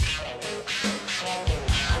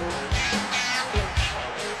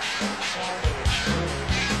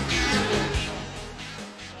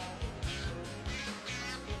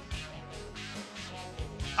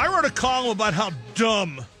column about how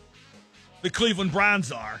dumb the Cleveland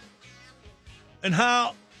Browns are and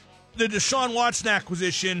how the Deshaun Watson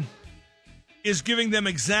acquisition is giving them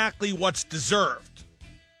exactly what's deserved,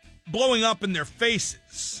 blowing up in their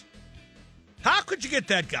faces. How could you get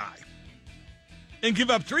that guy and give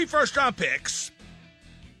up 3 first-round picks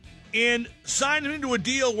and sign him into a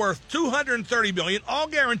deal worth $230 million, all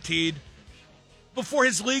guaranteed, before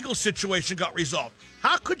his legal situation got resolved?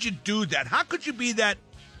 How could you do that? How could you be that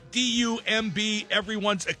D-U-M-B,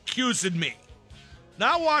 everyone's accusing me?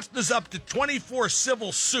 Now Watson is up to 24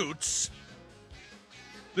 civil suits.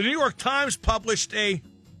 The New York Times published a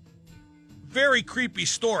very creepy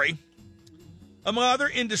story. Among other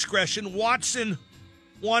indiscretion, Watson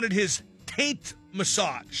wanted his taint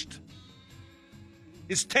massaged.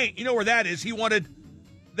 His taint, you know where that is? He wanted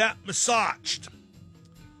that massaged.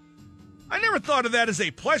 I never thought of that as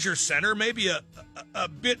a pleasure center, maybe a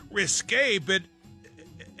bit risque, but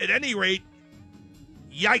at any rate,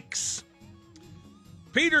 yikes.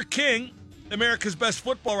 Peter King, America's best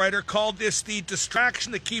football writer, called this the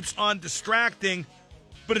distraction that keeps on distracting,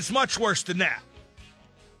 but it's much worse than that.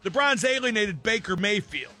 The Browns alienated Baker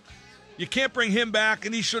Mayfield. You can't bring him back,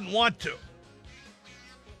 and he shouldn't want to.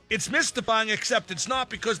 It's mystifying, except it's not,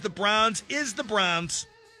 because the Browns is the Browns,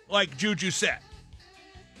 like Juju said.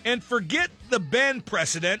 And forget the Ben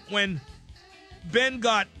precedent when Ben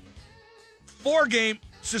got 4-game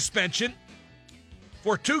suspension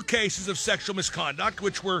for 2 cases of sexual misconduct,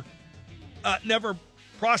 which were never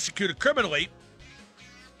prosecuted criminally.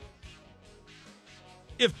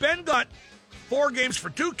 If Ben got 4 games for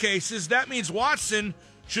 2 cases, that means Watson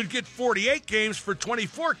should get 48 games for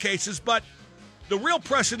 24 cases, but the real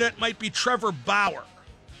precedent might be Trevor Bauer.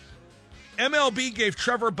 MLB gave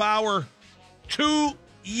Trevor Bauer 2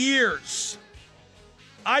 years.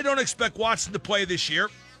 I don't expect Watson to play this year.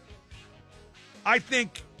 I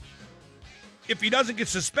think if he doesn't get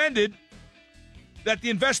suspended, that the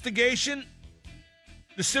investigation,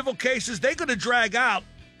 the civil cases, they're going to drag out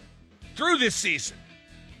through this season.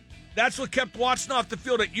 That's what kept Watson off the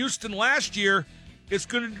field at Houston last year. It's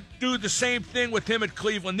going to do the same thing with him at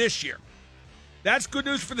Cleveland this year. That's good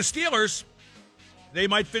news for the Steelers. They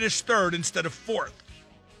might finish 3rd instead of 4th.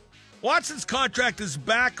 Watson's contract is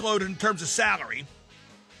backloaded in terms of salary.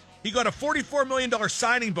 He got a $44 million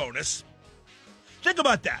signing bonus. Think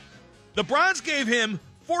about that. The Browns gave him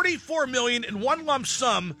 $44 million in one lump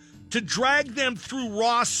sum to drag them through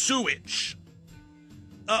raw sewage.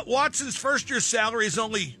 Watson's first-year salary is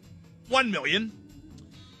only $1 million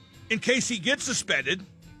in case he gets suspended.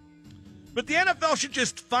 But the NFL should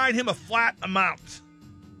just fine him a flat amount,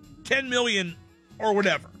 $10 million or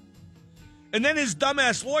whatever. And then his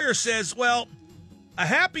dumbass lawyer says, well, a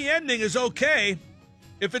happy ending is okay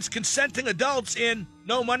if it's consenting adults and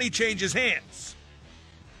no money changes hands.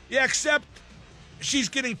 Yeah, except she's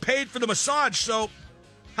getting paid for the massage, so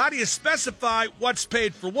how do you specify what's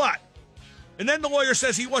paid for what? And then the lawyer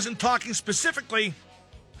says he wasn't talking specifically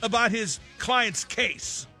about his client's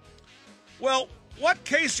case. Well, what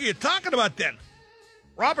case are you talking about then?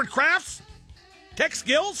 Robert Kraft's? Tex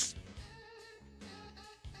Gills?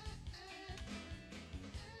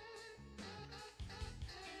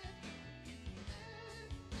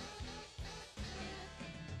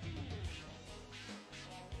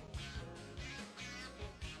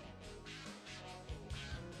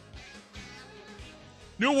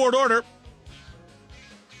 New World Order,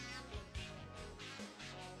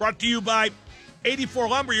 brought to you by 84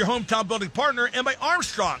 Lumber, your hometown building partner, and by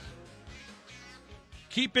Armstrong,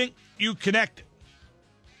 keeping you connected.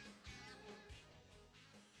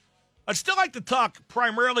 I'd still like to talk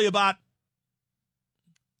primarily about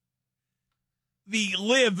the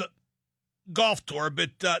Live Golf Tour,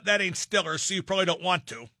 but that ain't Stiller, so you probably don't want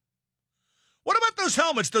to. What about those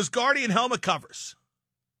helmets, those Guardian helmet covers?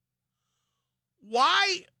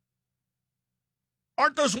 Why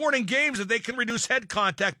aren't those warning games that they can reduce head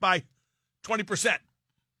contact by 20%?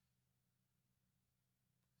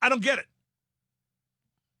 I don't get it.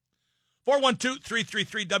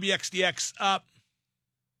 412-333-WXDX.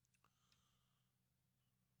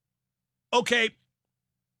 Okay,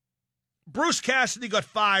 Bruce Cassidy got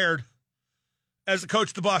fired as the coach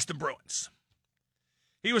of the Boston Bruins.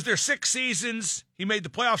 He was there 6 seasons. He made the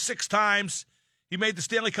playoffs 6 times. He made the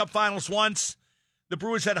Stanley Cup Finals once. The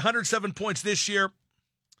Bruins had 107 points this year.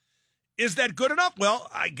 Is that good enough? Well,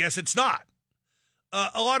 I guess it's not.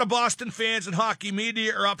 A lot of Boston fans and hockey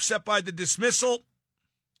media are upset by the dismissal.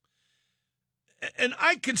 And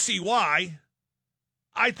I can see why.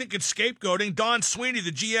 I think it's scapegoating. Don Sweeney,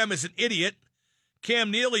 the GM, is an idiot.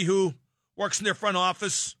 Cam Neely, who works in their front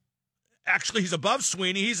office, actually he's above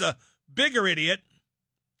Sweeney. He's a bigger idiot.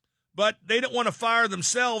 But they didn't want to fire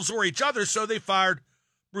themselves or each other, so they fired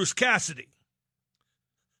Bruce Cassidy.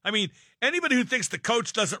 I mean, anybody who thinks the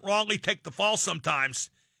coach doesn't wrongly take the fall sometimes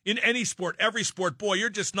in any sport, every sport, boy, you're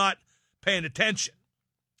just not paying attention.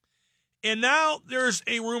 And now there's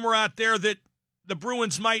a rumor out there that the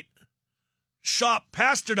Bruins might shop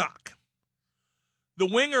Pasternak, the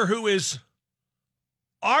winger who is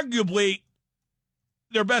arguably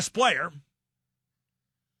their best player.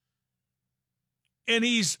 And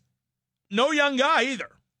he's no young guy either.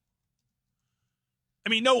 I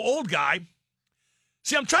mean, no old guy.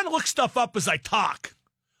 See, I'm trying to look stuff up as I talk.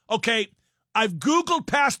 Okay, I've Googled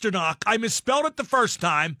Pasternak. I misspelled it the first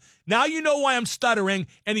time. Now you know why I'm stuttering.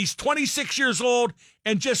 And he's 26 years old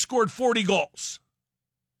and just scored 40 goals.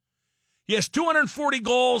 He has 240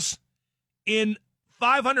 goals in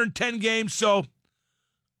 510 games, so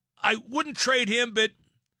I wouldn't trade him, but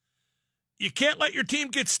you can't let your team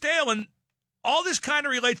get stale, and all this kind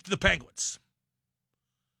of relates to the Penguins.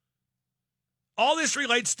 All this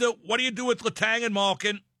relates to what do you do with Letang and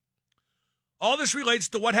Malkin. All this relates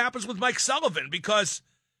to what happens with Mike Sullivan, because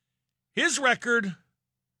his record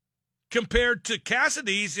compared to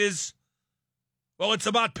Cassidy's is, well, it's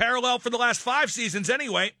about parallel for the last 5 seasons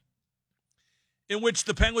anyway, in which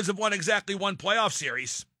the Penguins have won exactly one playoff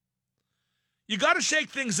series. You got to shake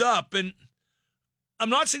things up, and I'm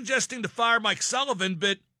not suggesting to fire Mike Sullivan,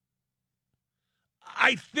 but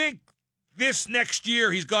I think this next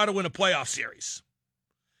year he's got to win a playoff series.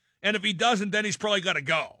 And if he doesn't, then he's probably got to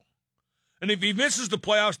go. And if he misses the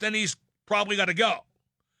playoffs, then he's probably got to go.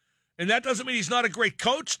 And that doesn't mean he's not a great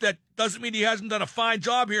coach. That doesn't mean he hasn't done a fine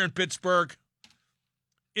job here in Pittsburgh.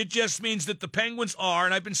 It just means that the Penguins are,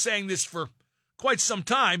 and I've been saying this for quite some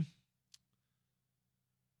time,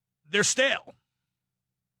 they're stale.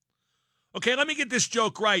 Okay, let me get this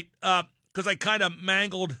joke right, because I kind of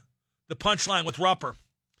mangled the punchline with Rupper.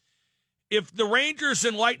 If the Rangers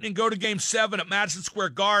and Lightning go to Game 7 at Madison Square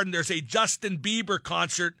Garden, there's a Justin Bieber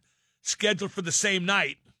concert scheduled for the same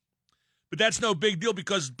night. But that's no big deal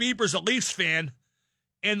because Bieber's a Leafs fan,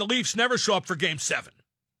 and the Leafs never show up for Game 7.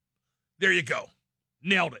 There you go.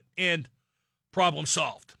 Nailed it. And problem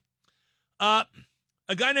solved. A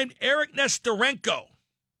guy named Eric Nestorenko.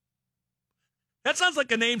 That sounds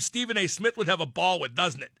like a name Stephen A. Smith would have a ball with,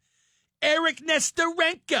 doesn't it? Eric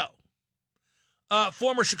Nestorenko.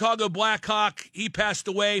 Former Chicago Blackhawk. He passed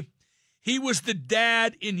away. He was the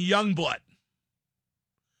dad in Youngblood.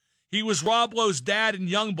 He was Rob Lowe's dad in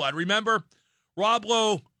Youngblood. Remember, Rob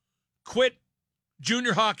Lowe quit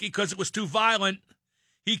junior hockey because it was too violent.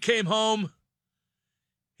 He came home.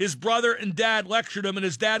 His brother and dad lectured him, and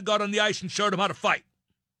his dad got on the ice and showed him how to fight.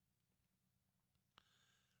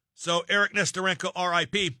 So Eric Nestorenko,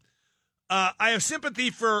 R.I.P. I have sympathy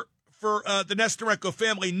for the Nestorenko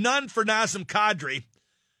family, none for Nazem Kadri.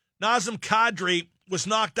 Nazem Kadri was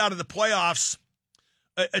knocked out of the playoffs,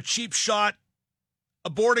 a cheap shot, a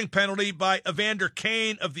boarding penalty by Evander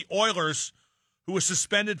Kane of the Oilers, who was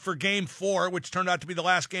suspended for Game 4, which turned out to be the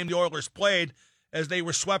last game the Oilers played, as they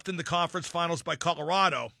were swept in the conference finals by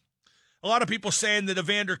Colorado. A lot of people saying that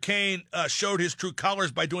Evander Kane showed his true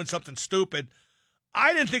colors by doing something stupid.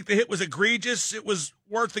 I didn't think the hit was egregious. It was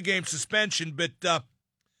worth the game suspension, but,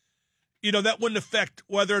 that wouldn't affect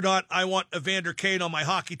whether or not I want Evander Kane on my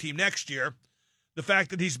hockey team next year. The fact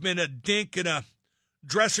that he's been a dink and a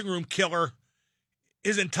dressing room killer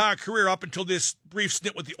his entire career up until this brief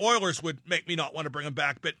stint with the Oilers would make me not want to bring him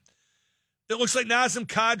back. But it looks like Nazem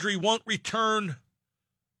Kadri won't return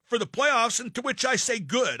for the playoffs, and to which I say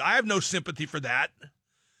good. I have no sympathy for that.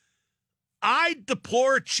 I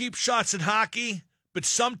deplore cheap shots in hockey, but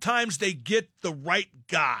sometimes they get the right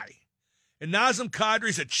guy. And Nazem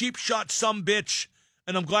Kadri's a cheap shot sumbitch,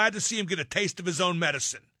 and I'm glad to see him get a taste of his own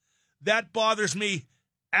medicine. That bothers me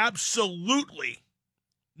absolutely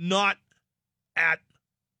not at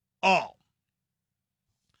all.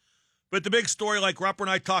 But the big story, like Rupper and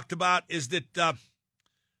I talked about, is that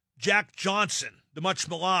Jack Johnson, the much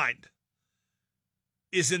maligned,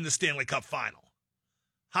 is in the Stanley Cup final.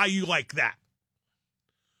 How you like that?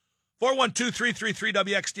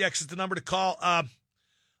 412-333-WXDX is the number to call.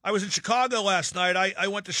 I was in Chicago last night. I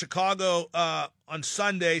went to Chicago on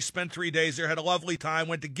Sunday, spent 3 days there, had a lovely time.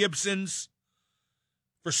 Went to Gibson's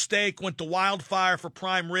for steak, went to Wildfire for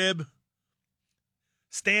prime rib,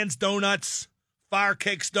 Stan's Donuts, Fire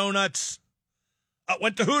Cakes Donuts.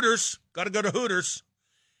 Went to Hooters, got to go to Hooters.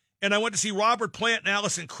 And I went to see Robert Plant and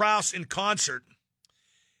Alison Krauss in concert.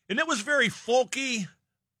 And it was very folky,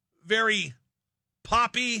 very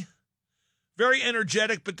poppy, very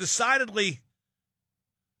energetic, but decidedly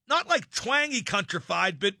not like twangy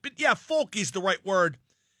countrified, but yeah, folky's the right word.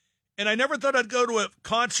 And I never thought I'd go to a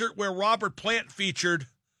concert where Robert Plant featured,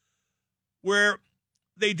 where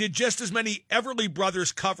they did just as many Everly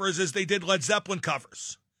Brothers covers as they did Led Zeppelin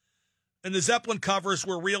covers. And the Zeppelin covers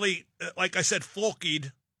were really, like I said,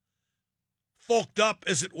 folked up,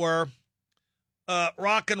 as it were.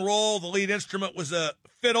 Rock and roll, the lead instrument was a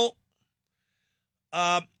fiddle.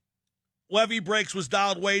 Levee Breaks was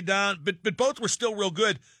dialed way down, but both were still real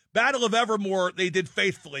good. Battle of Evermore, they did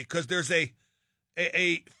faithfully because there's a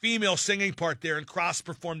female singing part there, and Cross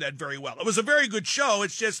performed that very well. It was a very good show.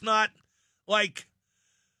 It's just not like,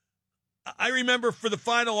 I remember for the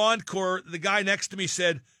final encore, the guy next to me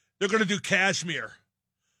said, they're going to do Kashmir.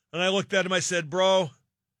 And I looked at him, I said, bro,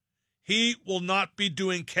 he will not be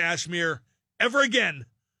doing Kashmir ever again,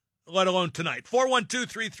 let alone tonight.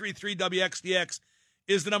 412-333-WXDX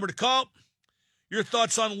is the number to call. Your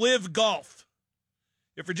thoughts on Live Golf.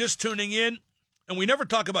 If you're just tuning in, and we never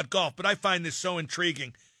talk about golf, but I find this so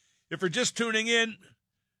intriguing. If you're just tuning in,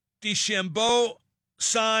 DeChambeau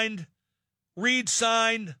signed, Reed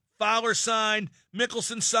signed, Fowler signed,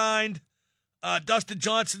 Mickelson signed, Dustin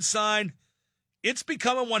Johnson signed. It's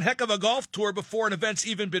becoming one heck of a golf tour before an event's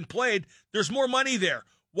even been played. There's more money there.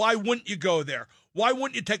 Why wouldn't you go there? Why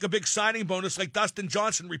wouldn't you take a big signing bonus like Dustin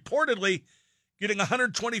Johnson reportedly getting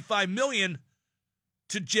 $125 million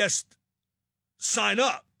to just sign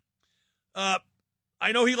up?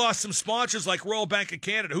 I know he lost some sponsors like Royal Bank of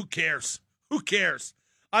Canada. Who cares? Who cares?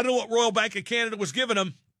 I don't know what Royal Bank of Canada was giving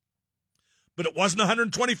him, but it wasn't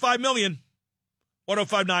 $125 million.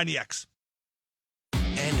 105.9 EX.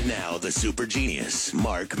 And now the super genius,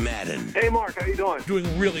 Mark Madden. Hey, Mark, how you doing?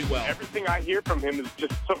 Doing really well. Everything I hear from him is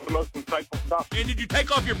just some of the most insightful stuff. And did you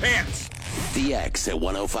take off your pants? The X at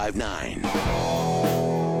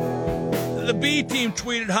 105.9. The B team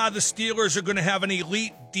tweeted how the Steelers are going to have an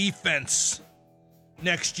elite defense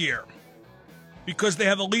next year because they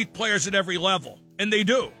have elite players at every level. And they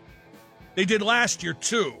do. They did last year,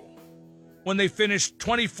 too, when they finished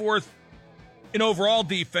 24th in overall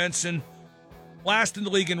defense and last in the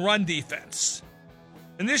league in run defense.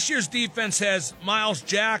 And this year's defense has Miles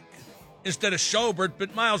Jack instead of Schobert,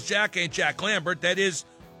 but Miles Jack ain't Jack Lambert. That is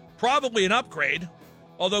probably an upgrade,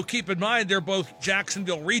 although keep in mind they're both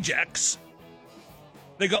Jacksonville rejects.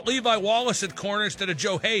 They got Levi Wallace at corner instead of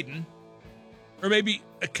Joe Hayden. Or maybe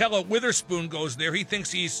Akella Witherspoon goes there. He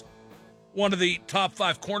thinks he's one of the top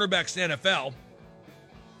 5 cornerbacks in the NFL.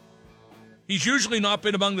 He's usually not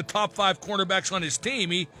been among the top 5 cornerbacks on his team.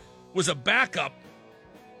 He was a backup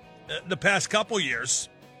the past couple years.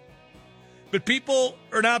 But people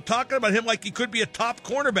are now talking about him like he could be a top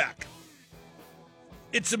cornerback.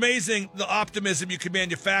 It's amazing the optimism you can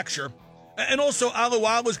manufacture. And also,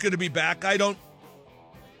 Alualu is going to be back. I don't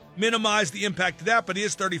minimize the impact of that, but he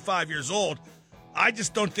is 35 years old. I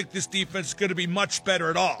just don't think this defense is going to be much better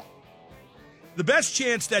at all. The best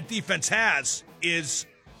chance that defense has is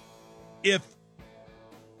if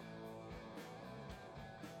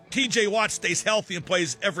TJ Watt stays healthy and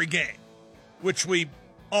plays every game, which we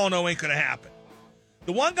all know ain't going to happen.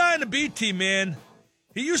 The one guy on the B team, man,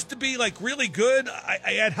 he used to be like really good.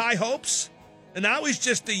 I had high hopes, and now he's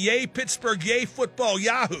just a yay Pittsburgh, yay football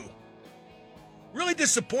Yahoo. Really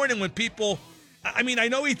disappointing when people, I mean, I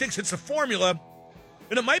know he thinks it's a formula,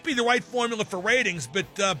 and it might be the right formula for ratings, but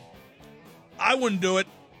I wouldn't do it.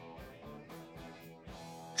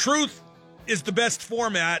 Truth is the best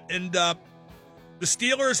format, and the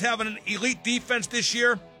Steelers having an elite defense this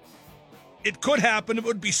year, it could happen. It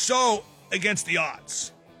would be so against the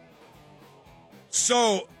odds.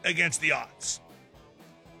 So against the odds.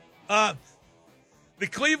 The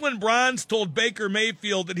Cleveland Browns told Baker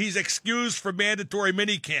Mayfield that he's excused for mandatory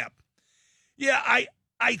minicamp. Yeah, I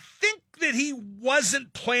think that he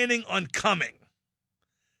wasn't planning on coming.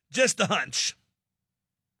 Just a hunch.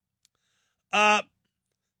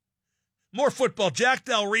 More football. Jack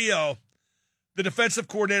Del Rio, the defensive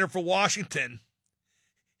coordinator for Washington,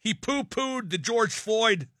 he poo-pooed the George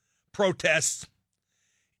Floyd protests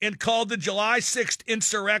and called the July 6th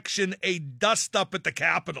insurrection a dust-up at the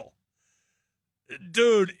Capitol.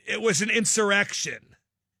 Dude, it was an insurrection.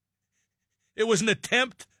 It was an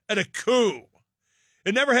attempt at a coup.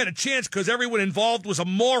 It never had a chance because everyone involved was a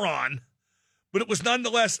moron, but it was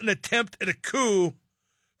nonetheless an attempt at a coup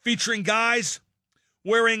featuring guys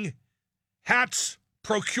wearing hats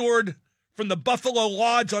procured from the Buffalo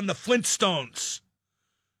Lodge on the Flintstones,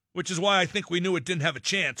 which is why I think we knew it didn't have a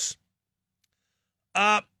chance.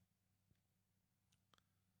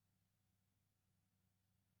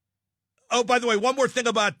 Oh, by the way, one more thing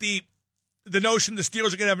about the notion the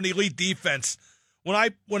Steelers are going to have an elite defense.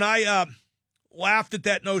 When I laughed at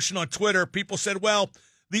that notion on Twitter, people said, well,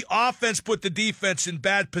 the offense put the defense in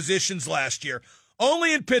bad positions last year.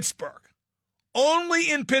 Only in Pittsburgh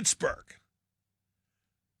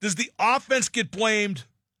does the offense get blamed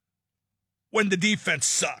when the defense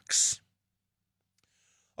sucks.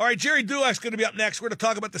 All right, Jerry Dulak's going to be up next. We're going to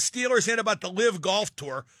talk about the Steelers and about the LIV Golf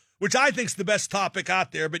Tour, which I think is the best topic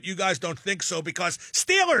out there, but you guys don't think so because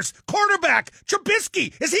Steelers, quarterback,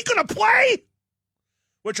 Trubisky, is he going to play?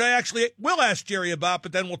 Which I actually will ask Jerry about,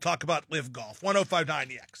 but then we'll talk about LIV Golf. 105.9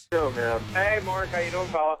 The X. Yo, man. Hey, Mark. How you doing,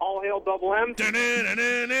 fella? All hail Double M.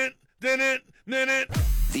 The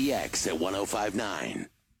X at 105.9.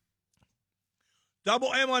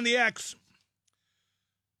 Double M on The X.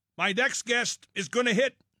 My next guest is going to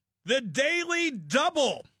hit the Daily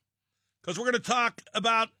Double because we're going to talk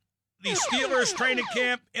about the Steelers training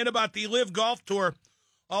camp and about the LIV Golf Tour.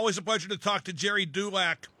 Always a pleasure to talk to Jerry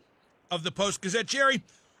Dulac of the Post-Gazette. Jerry,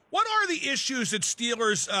 what are the issues at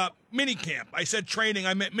Steelers minicamp? I said training,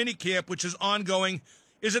 I meant minicamp, which is ongoing.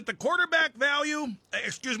 Is it the quarterback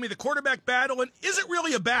the quarterback battle, and is it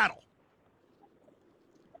really a battle?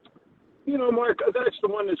 You know, Mark, that's the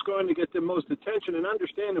one that's going to get the most attention, and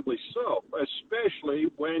understandably so, especially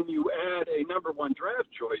when you add a number one draft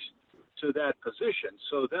choice to that position.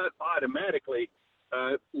 So that automatically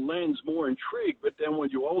lends more intrigue. But then when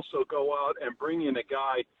you also go out and bring in a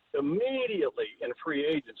guy immediately in free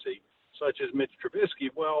agency, such as Mitch Trubisky,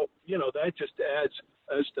 well, you know, that just adds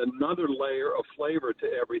another layer of flavor to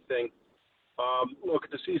everything. Look,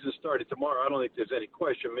 the season started tomorrow. I don't think there's any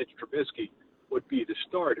question Mitch Trubisky would be the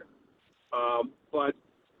starter. But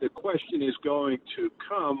the question is going to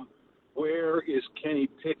come, where is Kenny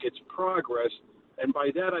Pickett's progress? And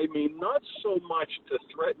by that I mean not so much to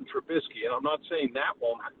threaten Trubisky, and I'm not saying that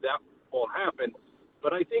won't happen,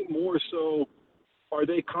 but I think more so, are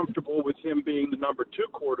they comfortable with him being the number two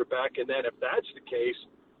quarterback? And then if that's the case,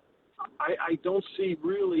 I don't see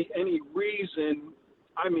really any reason,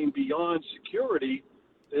 beyond security,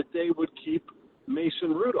 that they would keep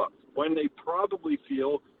Mason Rudolph when they probably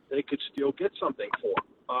feel they could still get something for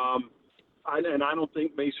him. And I don't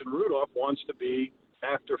think Mason Rudolph wants to be,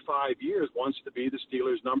 after 5 years, wants to be the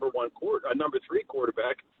Steelers' number three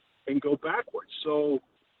quarterback and go backwards. So,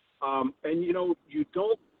 and you know, you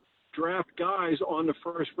don't draft guys on the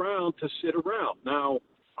first round to sit around. Now,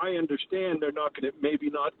 I understand they're maybe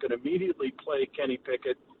not going to immediately play Kenny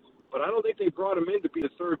Pickett, but I don't think they brought him in to be the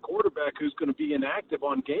third quarterback who's going to be inactive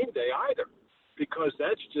on game day either, because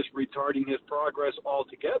that's just retarding his progress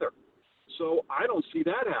altogether. So I don't see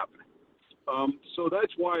that happening. So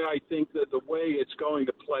that's why I think that the way it's going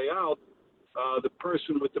to play out, the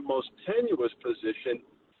person with the most tenuous position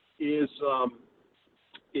is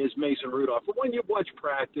Mason Rudolph. But when you watch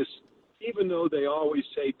practice, even though they always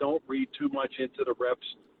say don't read too much into the reps,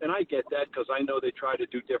 and I get that because I know they try to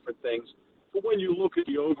do different things, but when you look at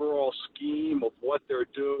the overall scheme of what they're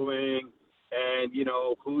doing and, you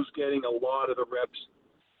know, who's getting a lot of the reps,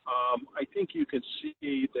 I think you can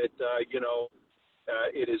see that,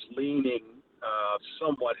 it is leaning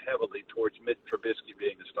somewhat heavily towards Mitch Trubisky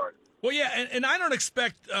being the starter. Well, yeah, and I don't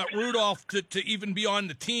expect Rudolph to even be on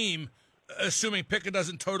the team, assuming Pickett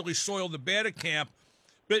doesn't totally soil the bed at camp.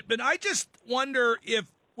 But I just wonder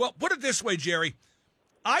if, well, put it this way, Jerry,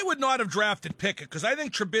 I would not have drafted Pickett because I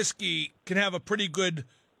think Trubisky can have a pretty good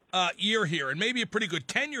year here and maybe a pretty good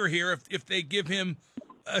tenure here if they give him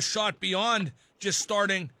a shot beyond just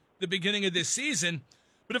starting the beginning of this season.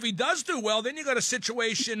 But if he does do well, then you got a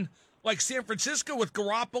situation like San Francisco with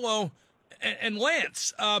Garoppolo and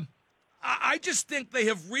Lance. I just think they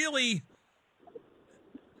have really,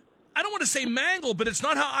 I don't want to say mangled, but it's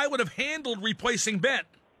not how I would have handled replacing Ben.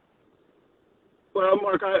 Well,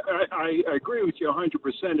 Mark, I agree with you 100%,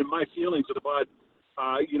 and my feelings about,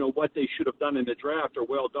 what they should have done in the draft are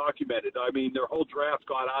well documented. I mean, their whole draft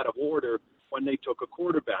got out of order when they took a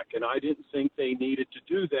quarterback, and I didn't think they needed to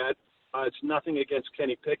do that. It's nothing against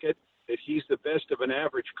Kenny Pickett. If he's the best of an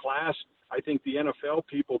average class, I think the NFL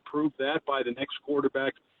people proved that by the next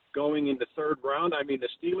quarterback going in the third round. I mean, the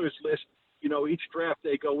Steelers list, each draft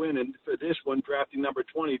they go in, and for this one, drafting number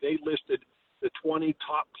 20, they listed the 20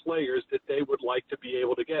 top players that they would like to be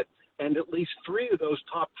able to get. And at least 3 of those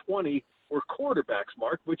top 20 were quarterbacks,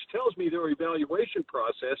 Mark, which tells me their evaluation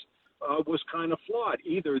process was kind of flawed.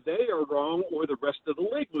 Either they are wrong or the rest of the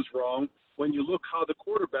league was wrong when you look how the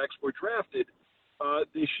quarterbacks were drafted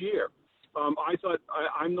this year.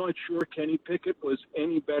 I'm not sure Kenny Pickett was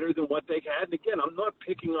any better than what they had. And again, I'm not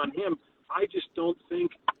picking on him. I just don't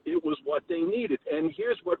think it was what they needed. And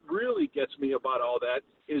here's what really gets me about all that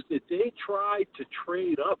is that they tried to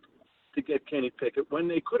trade up to get Kenny Pickett when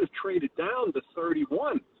they could have traded down to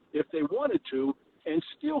 31 if they wanted to and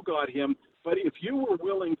still got him But if you were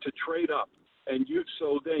willing to trade up, and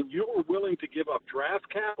then you were willing to give up draft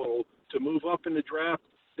capital to move up in the draft,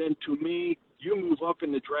 then to me, you move up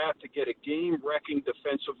in the draft to get a game-wrecking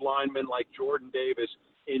defensive lineman like Jordan Davis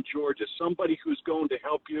in Georgia, somebody who's going to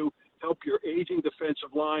help your aging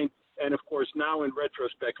defensive line. And, of course, now in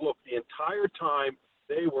retrospect, look, the entire time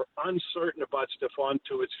they were uncertain about Stephon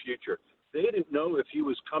Tuitt's future. They didn't know if he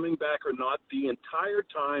was coming back or not the entire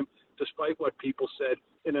time, despite what people said.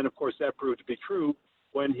 And then, of course, that proved to be true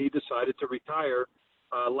when he decided to retire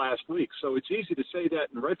last week. So it's easy to say that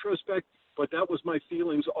in retrospect, but that was my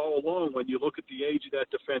feelings all along when you look at the age of that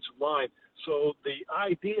defensive line. So the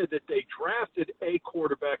idea that they drafted a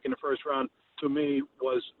quarterback in the first round, to me,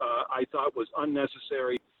 was I thought was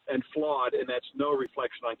unnecessary and flawed, and that's no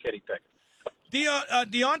reflection on Kenny Pickett.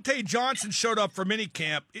 Deontay Johnson showed up for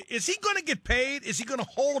minicamp. Is he going to get paid? Is he going to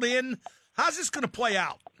hold in? How's this going to play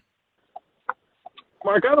out?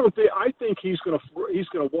 Mark, I think he's going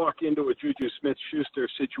to walk into a Juju Smith-Schuster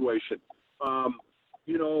situation.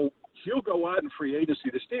 He'll go out in free agency.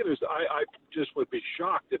 The Steelers, I just would be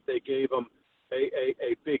shocked if they gave him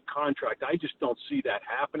a big contract. I just don't see that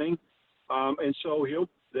happening. And so he'll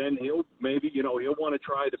want to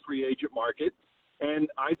try the free agent market. And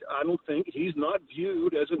I don't think he's not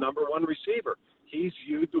viewed as a number one receiver. He's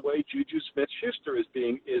viewed the way Juju Smith-Schuster is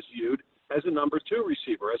viewed as a number two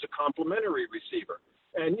receiver, as a complimentary receiver.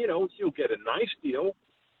 And, he'll get a nice deal,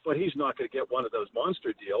 but he's not going to get one of those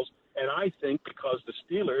monster deals. And I think because the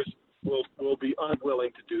Steelers will be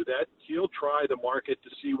unwilling to do that, he'll try the market to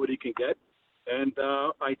see what he can get. And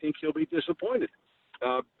I think he'll be disappointed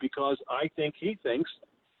because I think he thinks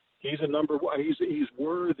he's a number one. He's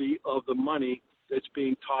worthy of the money that's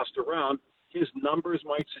being tossed around. His numbers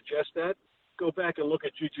might suggest that. Go back and look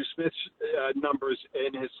at Juju Smith's numbers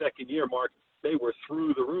in his second year, Mark. They were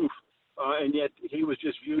through the roof, and yet he was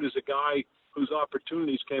just viewed as a guy whose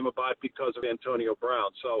opportunities came about because of Antonio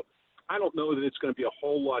Brown. So I don't know that it's going to be a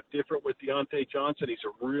whole lot different with Deontay Johnson. He's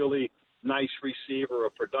a really nice receiver,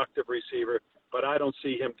 a productive receiver, but I don't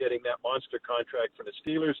see him getting that monster contract for the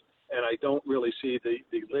Steelers, and I don't really see the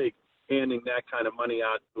league handing that kind of money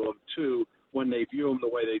out to him, too, when they view him the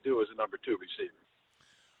way they do as a number two receiver.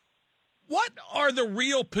 What are the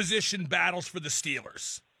real position battles for the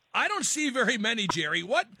Steelers? I don't see very many, Jerry.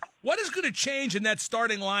 What is going to change in that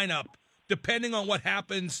starting lineup depending on what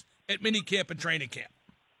happens at minicamp and training camp?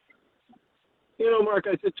 Mark,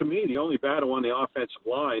 I think to me the only battle on the offensive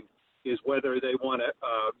line is whether they want to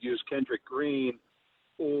use Kendrick Green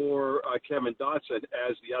or Kevin Dotson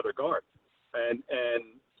as the other guard. And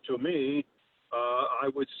to me, I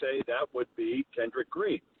would say that would be Kendrick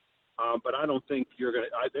Green. But I don't think you're going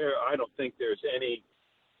to. I don't think there's any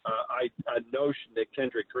a notion that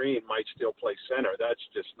Kendrick Green might still play center. That's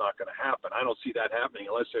just not going to happen. I don't see that happening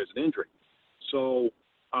unless there's an injury. So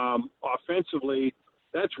offensively,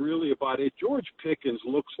 that's really about it. George Pickens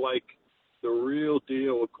looks like the real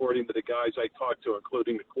deal, according to the guys I talked to,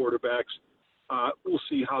 including the quarterbacks. We'll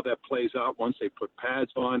see how that plays out once they put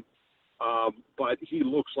pads on. But he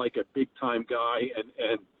looks like a big-time guy,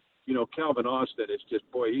 and Calvin Austin is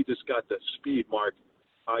he just got the speed, Mark,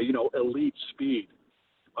 elite speed.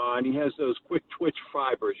 And he has those quick twitch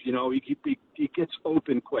fibers. He gets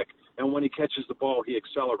open quick, and when he catches the ball, he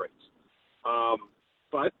accelerates.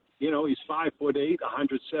 But he's 5'8",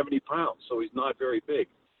 170 pounds, so he's not very big.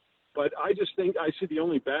 But I just think I see the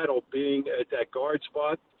only battle being at that guard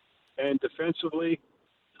spot, and defensively,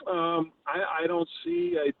 I don't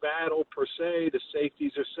see a battle per se. The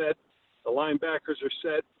safeties are set. The linebackers are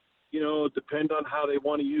set. Depend on how they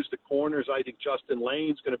want to use the corners. I think Justin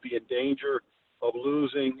Lane's going to be in danger of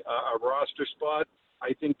losing a roster spot.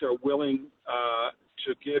 I think they're willing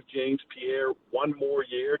to give James Pierre one more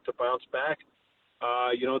year to bounce back.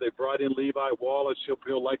 They brought in Levi Wallace.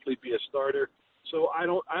 He'll likely be a starter. So I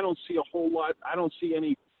don't see a whole lot. I don't see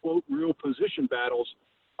any, quote, real position battles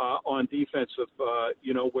on defensive,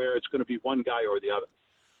 where it's going to be one guy or the other.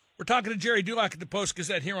 We're talking to Jerry Dulac at the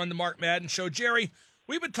Post-Gazette here on the Mark Madden Show. Jerry,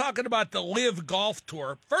 we've been talking about the LIV Golf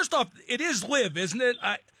Tour. First off, it is LIV, isn't it?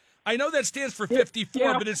 I know that stands for 54,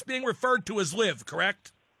 yeah. But it's being referred to as LIV,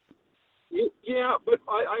 correct? Yeah, but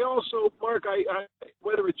I also, Mark, I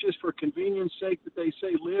whether it's just for convenience sake that they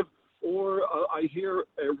say LIV, or I hear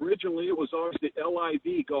originally it was always the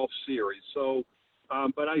LIV Golf Series. So,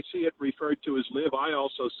 but I see it referred to as LIV. I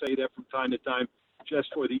also say that from time to time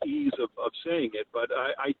just for the ease of saying it. But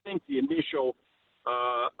I think the initial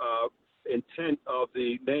intent of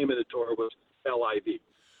the name of the tour was LIV.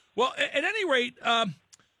 Well, at any rate,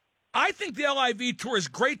 I think the LIV Tour is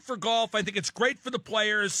great for golf. I think it's great for the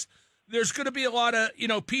players. there's going to be a lot of,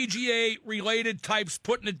 PGA-related types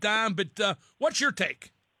putting it down, but what's your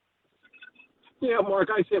take? Yeah, Mark,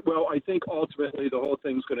 I think ultimately the whole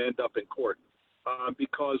thing's going to end up in court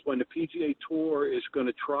because when the PGA Tour is going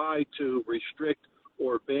to try to restrict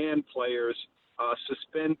or ban players,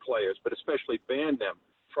 suspend players, but especially ban them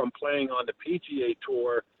from playing on the PGA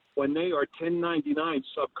Tour when they are 1099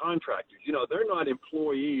 subcontractors. They're not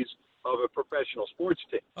employees of a professional sports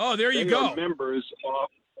team. Oh, there you go. They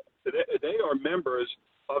are members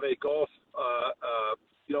of a golf,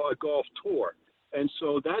 a golf tour. And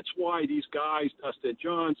so that's why these guys, Dustin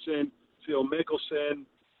Johnson, Phil Mickelson,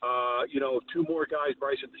 two more guys,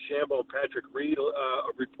 Bryson DeChambeau and Patrick Reed,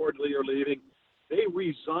 reportedly are leaving. They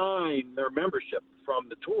resign their membership from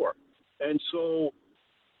the tour. And so,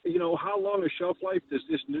 how long a shelf life does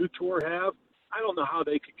this new tour have? I don't know how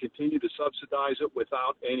they could continue to subsidize it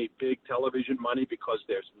without any big television money because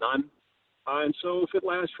there's none. And so if it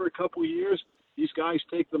lasts for a couple of years, these guys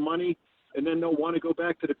take the money and then they'll want to go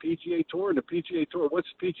back to the PGA Tour. And the PGA Tour, what's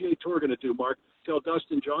the PGA Tour going to do, Mark? Tell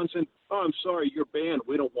Dustin Johnson, oh, I'm sorry, you're banned.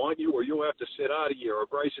 We don't want you, or you'll have to sit out a year, or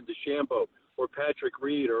Bryson DeChambeau, or Patrick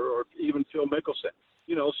Reed, or even Phil Mickelson,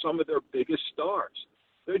 some of their biggest stars.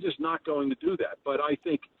 They're just not going to do that. But I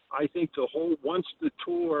think once the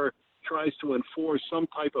tour tries to enforce some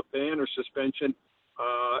type of ban or suspension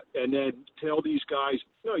and then tell these guys,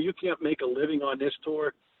 no, you can't make a living on this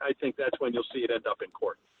tour, I think that's when you'll see it end up in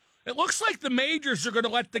court. It looks like the majors are going to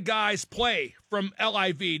let the guys play from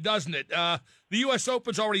LIV, doesn't it? The U.S.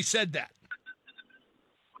 Open's already said that.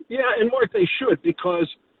 Yeah, and Mark, they should because,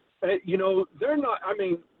 they're not,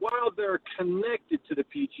 while they're connected to the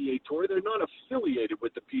PGA Tour, they're not affiliated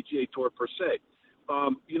with the PGA Tour per se.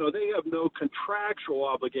 They have no contractual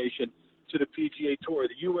obligation to the PGA Tour.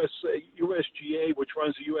 The USGA, which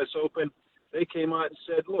runs the U.S. Open, they came out and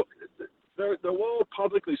said, look, they'll all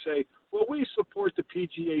publicly say, well, we support the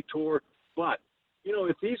PGA Tour, but,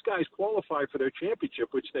 if these guys qualify for their championship,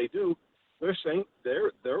 which they do, they're saying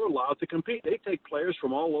they're allowed to compete. They take players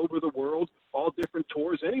from all over the world, all different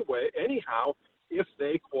tours anyhow, if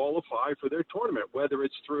they qualify for their tournament, whether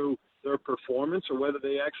it's through their performance or whether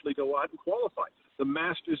they actually go out and qualify. The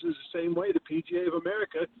Masters is the same way. The PGA of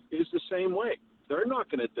America is the same way. They're not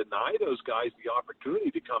going to deny those guys the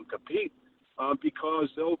opportunity to come compete because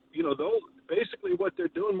they'll basically what they're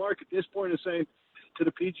doing, Mark, at this point is saying to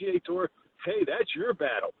the PGA Tour, hey, that's your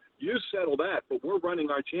battle. You settle that, but we're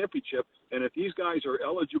running our championship, and if these guys are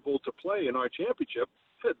eligible to play in our championship,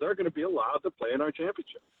 they're going to be allowed to play in our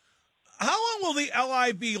championship. How long will the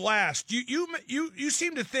LIV last? You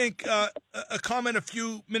seem to think a comment a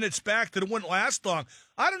few minutes back that it wouldn't last long.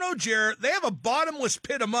 I don't know, Jared. They have a bottomless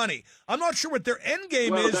pit of money. I'm not sure what their end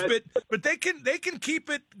game is, but they can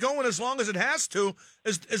keep it going as long as it has to,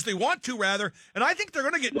 as they want to, rather. And I think they're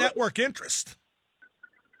going to get network interest.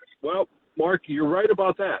 Well, Mark, you're right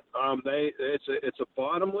about that. It's a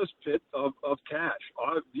bottomless pit of cash.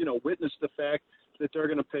 Witness the fact that they're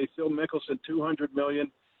going to pay Phil Mickelson $200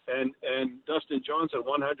 million. And Dustin Johnson,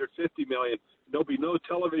 $150 million. There'll be no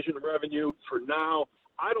television revenue for now.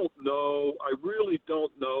 I don't know. I really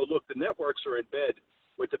don't know. Look, the networks are in bed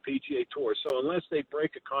with the PGA Tour, so unless they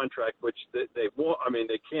break a contract, which they won't,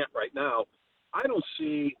 they can't right now. I don't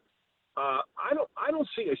see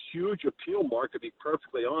a huge appeal, Mark, to be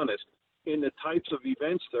perfectly honest, in the types of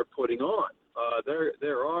events they're putting on.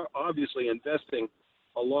 They're obviously investing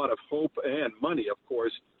a lot of hope and money, of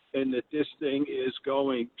course, and that this thing is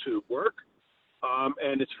going to work,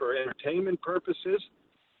 and it's for entertainment purposes.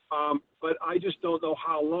 But I just don't know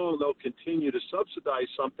how long they'll continue to subsidize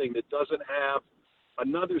something that doesn't have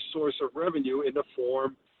another source of revenue in the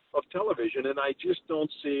form of television. And I just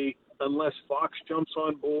don't see, unless Fox jumps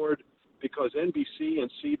on board, because NBC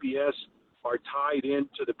and CBS are tied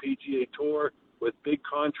into the PGA Tour with big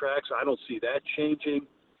contracts. I don't see that changing.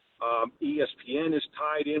 ESPN is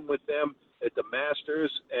tied in with them at the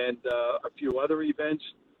Masters and a few other events.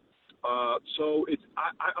 So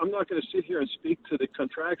I'm not going to sit here and speak to the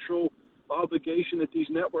contractual obligation that these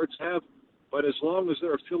networks have, but as long as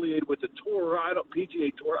they're affiliated with the tour,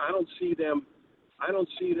 PGA Tour, I don't see them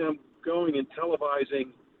going and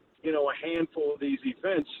televising, a handful of these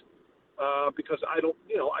events because I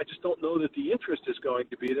just don't know that the interest is going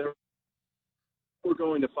to be there. We're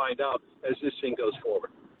going to find out as this thing goes forward.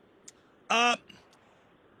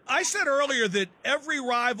 I said earlier that every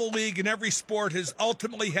rival league in every sport has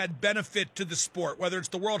ultimately had benefit to the sport, whether it's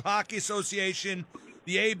the World Hockey Association,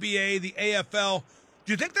 the ABA, the AFL.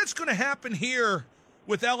 Do you think that's going to happen here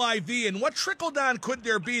with LIV? And what trickle-down could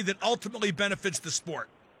there be that ultimately benefits the sport?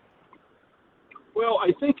 Well,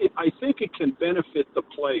 I think it can benefit the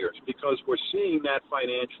players because we're seeing that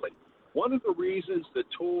financially. One of the reasons the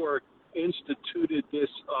tour instituted this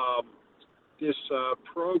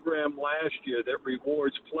program last year that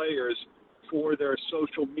rewards players for their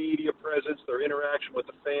social media presence, their interaction with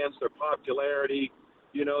the fans, their popularity,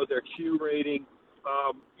 their Q rating.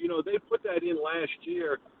 They put that in last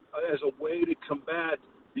year as a way to combat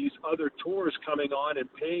these other tours coming on and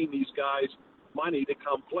paying these guys money to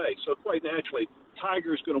come play. So quite naturally,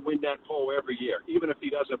 Tiger's going to win that poll every year, even if he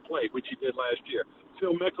doesn't play, which he did last year.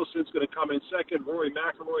 Phil Mickelson's going to come in second. Rory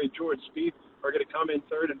McIlroy and Jordan Spieth are going to come in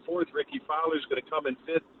third and fourth. Ricky Fowler's going to come in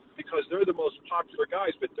fifth because they're the most popular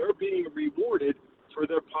guys, but they're being rewarded for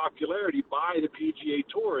their popularity by the PGA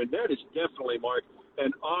Tour, and that is definitely, Mark,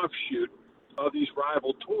 an offshoot of these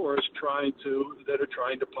rival tours that are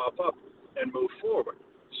trying to pop up and move forward.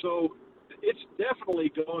 So it's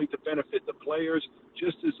definitely going to benefit the players,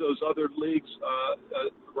 just as those other leagues,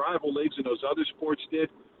 rival leagues in those other sports did.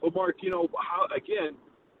 But Mark, they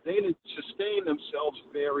didn't sustain themselves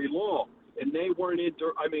very long, and they weren't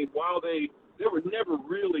while they were never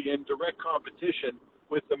really in direct competition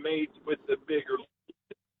with the bigger.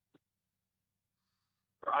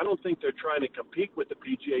 I don't think they're trying to compete with the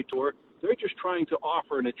PGA Tour. They're just trying to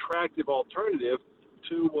offer an attractive alternative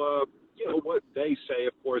to, what they say,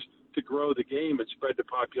 of course, to grow the game and spread the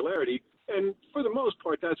popularity. And for the most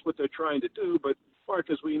part, that's what they're trying to do. But, Mark,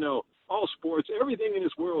 as we know, all sports, everything in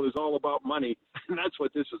this world is all about money, and that's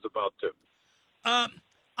what this is about, too.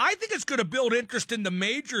 I think it's going to build interest in the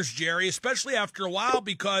majors, Jerry, especially after a while,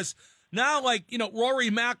 because now, Rory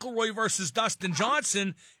McIlroy versus Dustin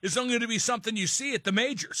Johnson is only going to be something you see at the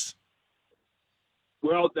majors.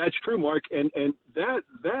 Well, that's true, Mark, and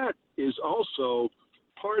that is also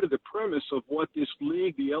part of the premise of what this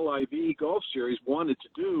league, the LIV Golf Series, wanted to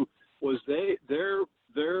do. Was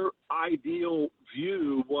their ideal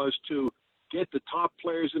view was to get the top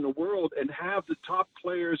players in the world and have the top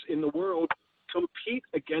players in the world compete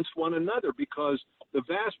against one another, because the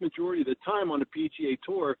vast majority of the time on the PGA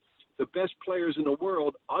Tour, the best players in the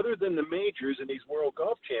world, other than the majors and these World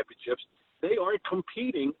Golf Championships, they aren't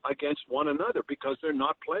competing against one another because they're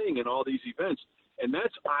not playing in all these events. And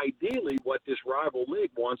that's ideally what this rival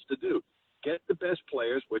league wants to do. Get the best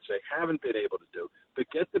players, which they haven't been able to do, but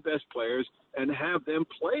get the best players and have them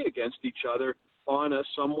play against each other on a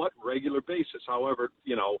somewhat regular basis. However,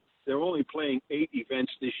 they're only playing 8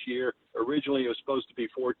 events this year. Originally, it was supposed to be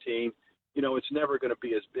 14. It's never going to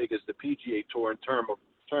be as big as the PGA Tour in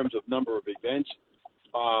terms of number of events.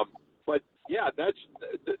 But yeah, that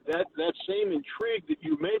same intrigue that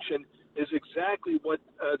you mentioned is exactly what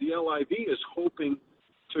the LIV is hoping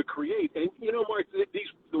to create. And Mark,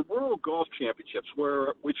 the World Golf Championships,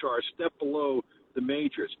 which are a step below the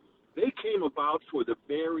majors, they came about for the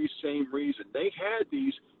very same reason. They had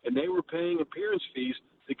these, and they were paying appearance fees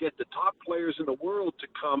to get the top players in the world to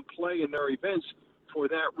come play in their events for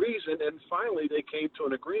that reason. And finally, they came to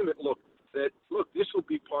an agreement. Look, this will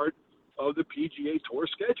be part of the PGA Tour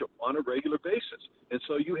schedule on a regular basis. And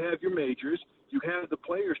so you have your majors, you have the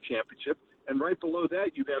Players' Championship, and right below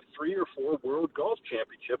that you have 3 or 4 World Golf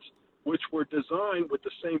Championships, which were designed with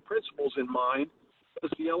the same principles in mind as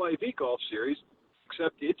the LIV Golf Series,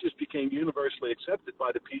 except it just became universally accepted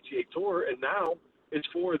by the PGA Tour, and now it's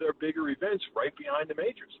for their bigger events right behind the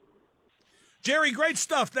majors. Jerry, great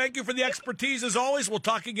stuff. Thank you for the expertise as always. We'll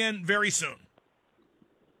talk again very soon.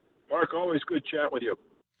 Mark, always good chat with you.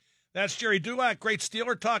 That's Jerry Dulac. Great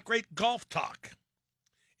Steeler talk, great golf talk.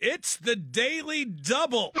 It's the Daily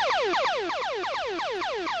Double.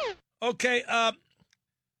 Okay,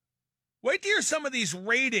 wait to hear some of these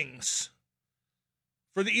ratings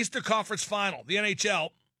for the Eastern Conference Final, the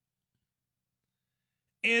NHL.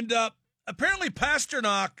 And apparently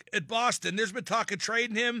Pasternak at Boston, there's been talk of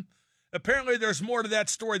trading him. Apparently there's more to that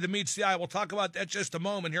story than meets the eye. We'll talk about that just a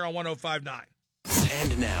moment here on 105.9.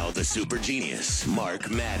 And now the super genius, Mark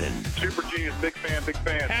Madden. Super genius, big fan, big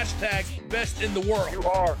fan. Hashtag best in the world. You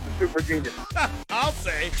are the super genius. I'll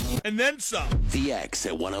say, and then some. The X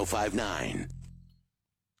at 105.9.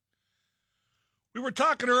 We were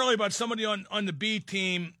talking earlier about somebody on the B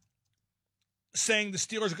team saying the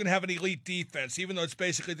Steelers are going to have an elite defense, even though it's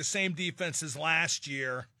basically the same defense as last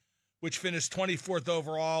year, which finished 24th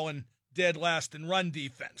overall and dead last in run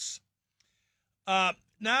defense.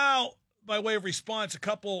 Now, by way of response, a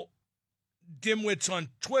couple dimwits on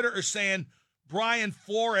Twitter are saying Brian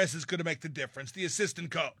Flores is going to make the difference, the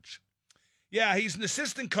assistant coach. Yeah, he's an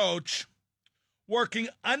assistant coach working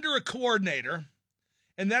under a coordinator,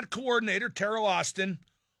 and that coordinator, Terrell Austin,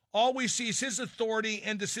 always sees his authority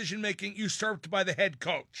and decision-making usurped by the head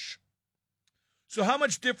coach. So how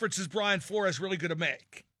much difference is Brian Flores really going to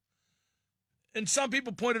make? And some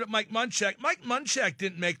people pointed at Mike Munchak. Mike Munchak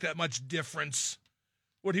didn't make that much difference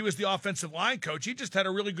when he was the offensive line coach. He just had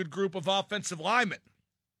a really good group of offensive linemen.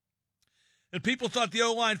 And people thought the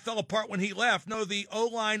O-line fell apart when he left. No, the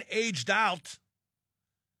O-line aged out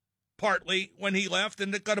partly when he left,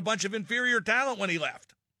 and it got a bunch of inferior talent when he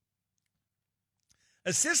left.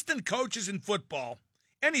 Assistant coaches in football,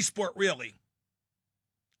 any sport really,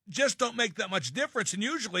 just don't make that much difference. And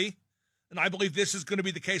usually, and I believe this is going to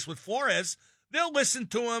be the case with Flores, they'll listen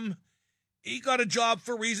to him. He got a job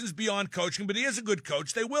for reasons beyond coaching, but he is a good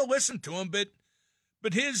coach. They will listen to him,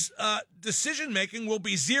 but his decision-making will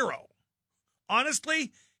be zero.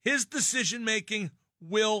 Honestly, his decision-making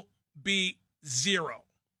will be zero.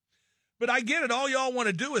 But I get it. All y'all want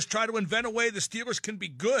to do is try to invent a way the Steelers can be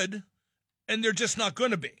good, and they're just not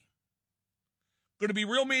going to be. Going to be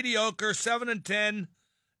real mediocre, 7-10,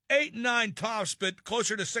 8-9 tops, but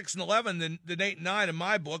closer to 6-11 than 8-9 in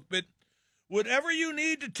my book. But whatever you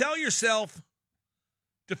need to tell yourself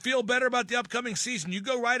to feel better about the upcoming season, you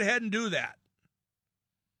go right ahead and do that.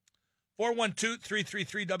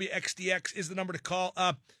 412-333-WXDX is the number to call.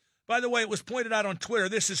 By the way, it was pointed out on Twitter,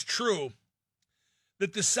 this is true,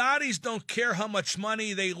 that the Saudis don't care how much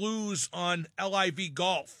money they lose on LIV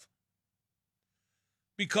Golf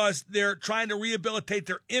because they're trying to rehabilitate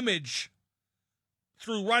their image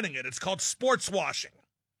through running it. It's called sports washing.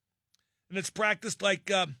 And it's practiced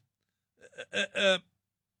like, I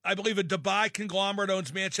believe a Dubai conglomerate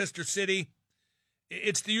owns Manchester City.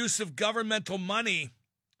 It's the use of governmental money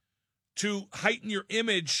to heighten your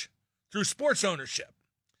image through sports ownership.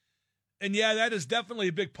 And yeah, that is definitely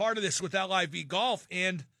a big part of this with LIV Golf.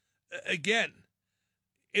 And again,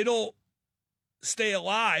 it'll stay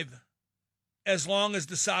alive as long as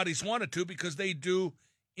the Saudis want it to, because they do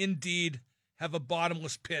indeed have a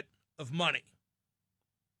bottomless pit of money.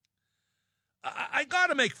 I got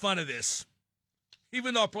to make fun of this,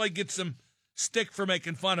 even though I'll probably get some stick for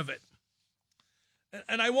making fun of it.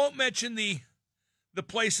 And I won't mention the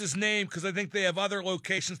place's name because I think they have other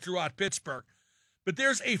locations throughout Pittsburgh. But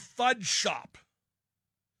there's a fudge shop,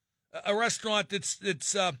 a restaurant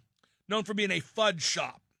that's known for being a fudge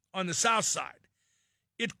shop on the South Side.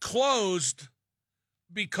 It closed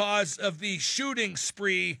because of the shooting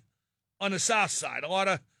spree on the South Side. A lot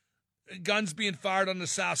of guns being fired on the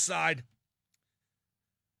South Side.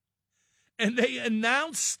 And they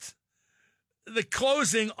announced the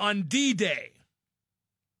closing on D-Day.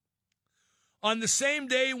 On the same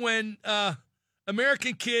day when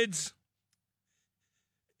American kids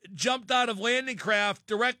jumped out of landing craft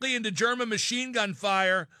directly into German machine gun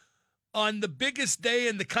fire on the biggest day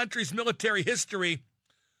in the country's military history,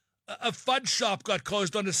 a fudge shop got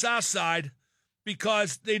closed on the South Side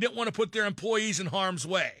because they didn't want to put their employees in harm's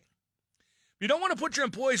way. If you don't want to put your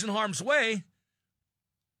employees in harm's way,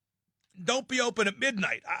 don't be open at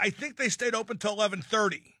midnight. I think they stayed open till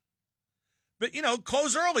 11:30. But,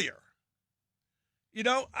 close earlier.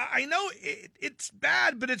 I know it's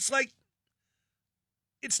bad, but it's like,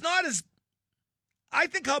 it's not as, I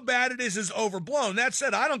think how bad it is overblown. That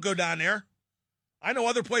said, I don't go down there. I know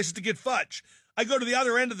other places to get fudge. I go to the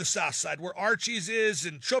other end of the South Side where Archie's is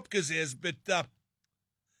and Chupka's is, but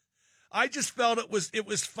I just felt it was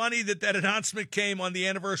funny that announcement came on the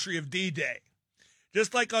anniversary of D-Day.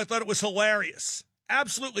 Just like I thought it was hilarious,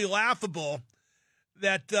 absolutely laughable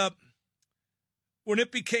that when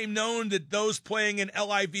it became known that those playing in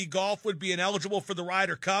LIV Golf would be ineligible for the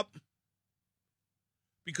Ryder Cup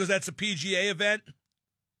because that's a PGA event.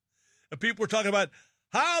 And people were talking about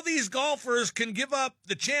how these golfers can give up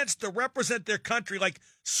the chance to represent their country. Like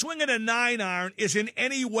swinging a 9-iron is in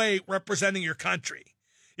any way representing your country.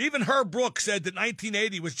 Even Herb Brooks said that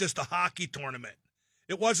 1980 was just a hockey tournament.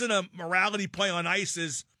 It wasn't a morality play on ice,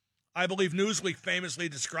 as I believe Newsweek famously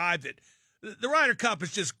described it. The Ryder Cup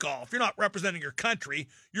is just golf. You're not representing your country.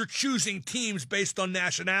 You're choosing teams based on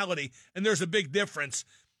nationality, and there's a big difference.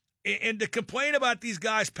 And to complain about these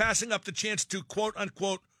guys passing up the chance to, quote,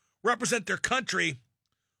 unquote, represent their country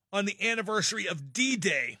on the anniversary of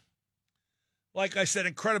D-Day, like I said,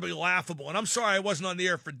 incredibly laughable. And I'm sorry I wasn't on the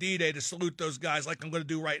air for D-Day to salute those guys like I'm going to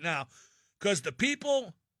do right now, because the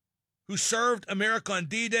people who served America on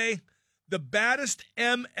D-Day, the baddest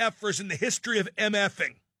MFers in the history of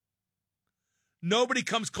MFing. Nobody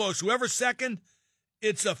comes close. Whoever's second,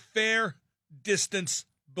 it's a fair distance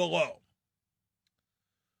below.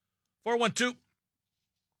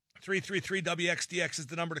 412-333-WXDX is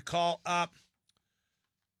the number to call. A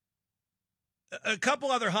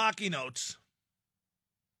couple other hockey notes.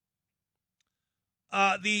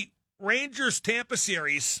 The Rangers-Tampa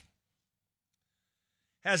series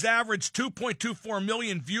has averaged 2.24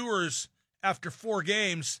 million viewers after 4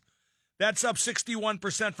 games. That's up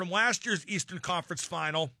 61% from last year's Eastern Conference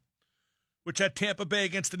Final, which had Tampa Bay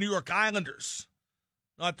against the New York Islanders.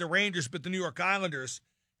 Not the Rangers, but the New York Islanders.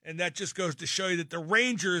 And that just goes to show you that the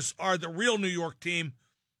Rangers are the real New York team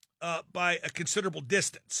by a considerable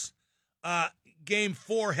distance. Game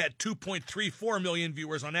 4 had 2.34 million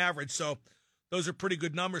viewers on average, so those are pretty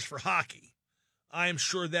good numbers for hockey. I am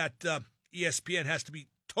sure that ESPN has to be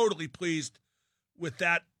totally pleased with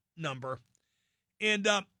that number. And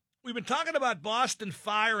we've been talking about Boston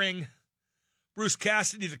firing Bruce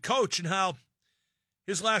Cassidy, the coach, and how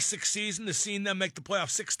his last 6 seasons has seen them make the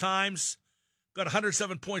playoffs 6 times, got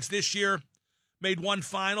 107 points this year, made 1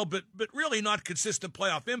 final, but really not consistent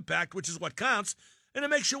playoff impact, which is what counts. And it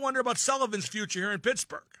makes you wonder about Sullivan's future here in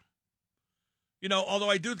Pittsburgh. You know, although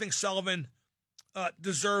I do think Sullivan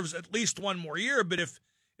deserves at least 1 more year, but if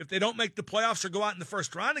they don't make the playoffs or go out in the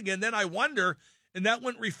first round again, then I wonder, and that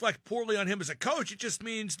wouldn't reflect poorly on him as a coach. It just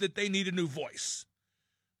means that they need a new voice.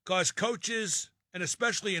 Because coaches, and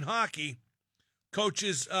especially in hockey,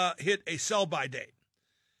 coaches hit a sell-by date.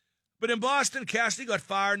 But in Boston, Cassidy got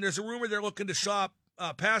fired, and there's a rumor they're looking to shop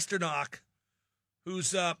Pasternak,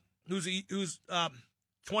 who's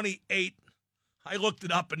 28. I looked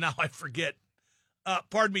it up, and now I forget.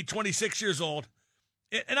 26 years old.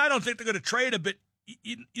 And I don't think they're going to trade him, but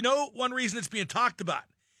you know one reason it's being talked about?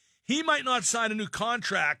 He might not sign a new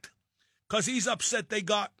contract because he's upset they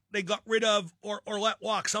got rid of or let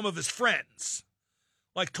walk some of his friends.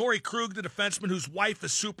 Like Torrey Krug, the defenseman whose wife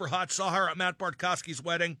is super hot, saw her at Matt Bartkowski's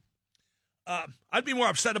wedding. I'd be more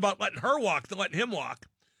upset about letting her walk than letting him walk.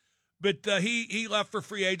 But he left for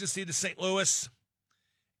free agency to St. Louis,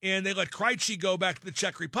 and they let Krejci go back to the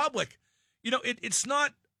Czech Republic. You know, it's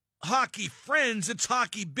not hockey friends, it's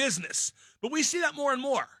hockey business. But we see that more and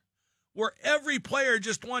more, where every player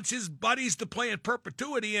just wants his buddies to play in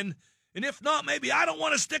perpetuity, and if not, maybe I don't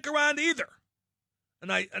want to stick around either.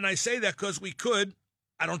 And I say that because we could.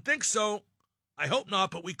 I don't think so. I hope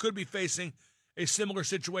not, but we could be facing a similar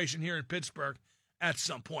situation here in Pittsburgh at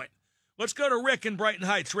some point. Let's go to Rick in Brighton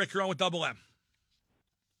Heights. Rick, you're on with Double M.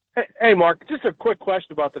 Hey, Mark, just a quick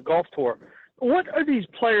question about the golf tour. What are these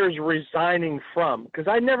players resigning from? Because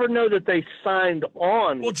I never know that they signed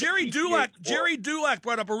on. Well, Jerry Dulac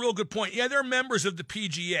brought up a real good point. Yeah, they're members of the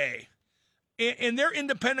PGA, and they're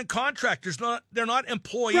independent contractors. They're not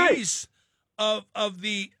employees of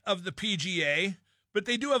the PGA, but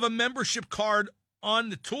they do have a membership card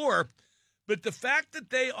on the tour. But the fact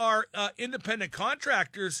that they are independent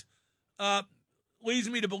contractors leads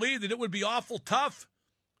me to believe that it would be awful tough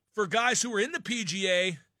for guys who are in the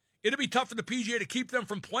PGA. It'd be tough for the PGA to keep them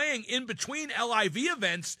from playing in between LIV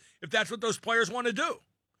events if that's what those players want to do,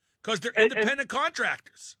 because they're independent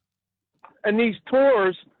contractors. And these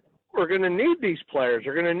tours are going to need these players.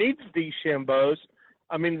 They're going to need these DeChambeaus.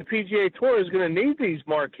 I mean, the PGA Tour is going to need these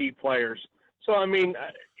marquee players. So, I mean,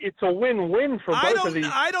 it's a win-win for both of these.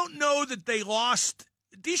 I don't know that they lost.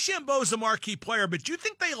 DeChambeau's a marquee player, but do you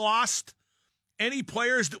think they lost any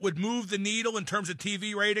players that would move the needle in terms of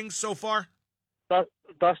TV ratings so far?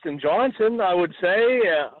 Dustin Johnson, I would say.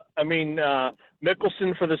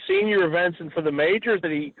 Mickelson for the senior events and for the majors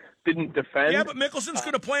that he didn't defend. Yeah, but Mickelson's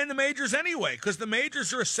going to play in the majors anyway because the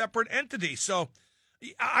majors are a separate entity. So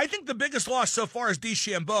I think the biggest loss so far is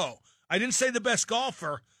DeChambeau. I didn't say the best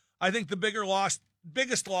golfer. I think the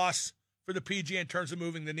biggest loss for the PGA in terms of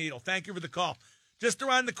moving the needle. Thank you for the call. Just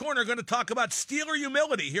around the corner, going to talk about Steeler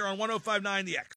humility here on 105.9 The X.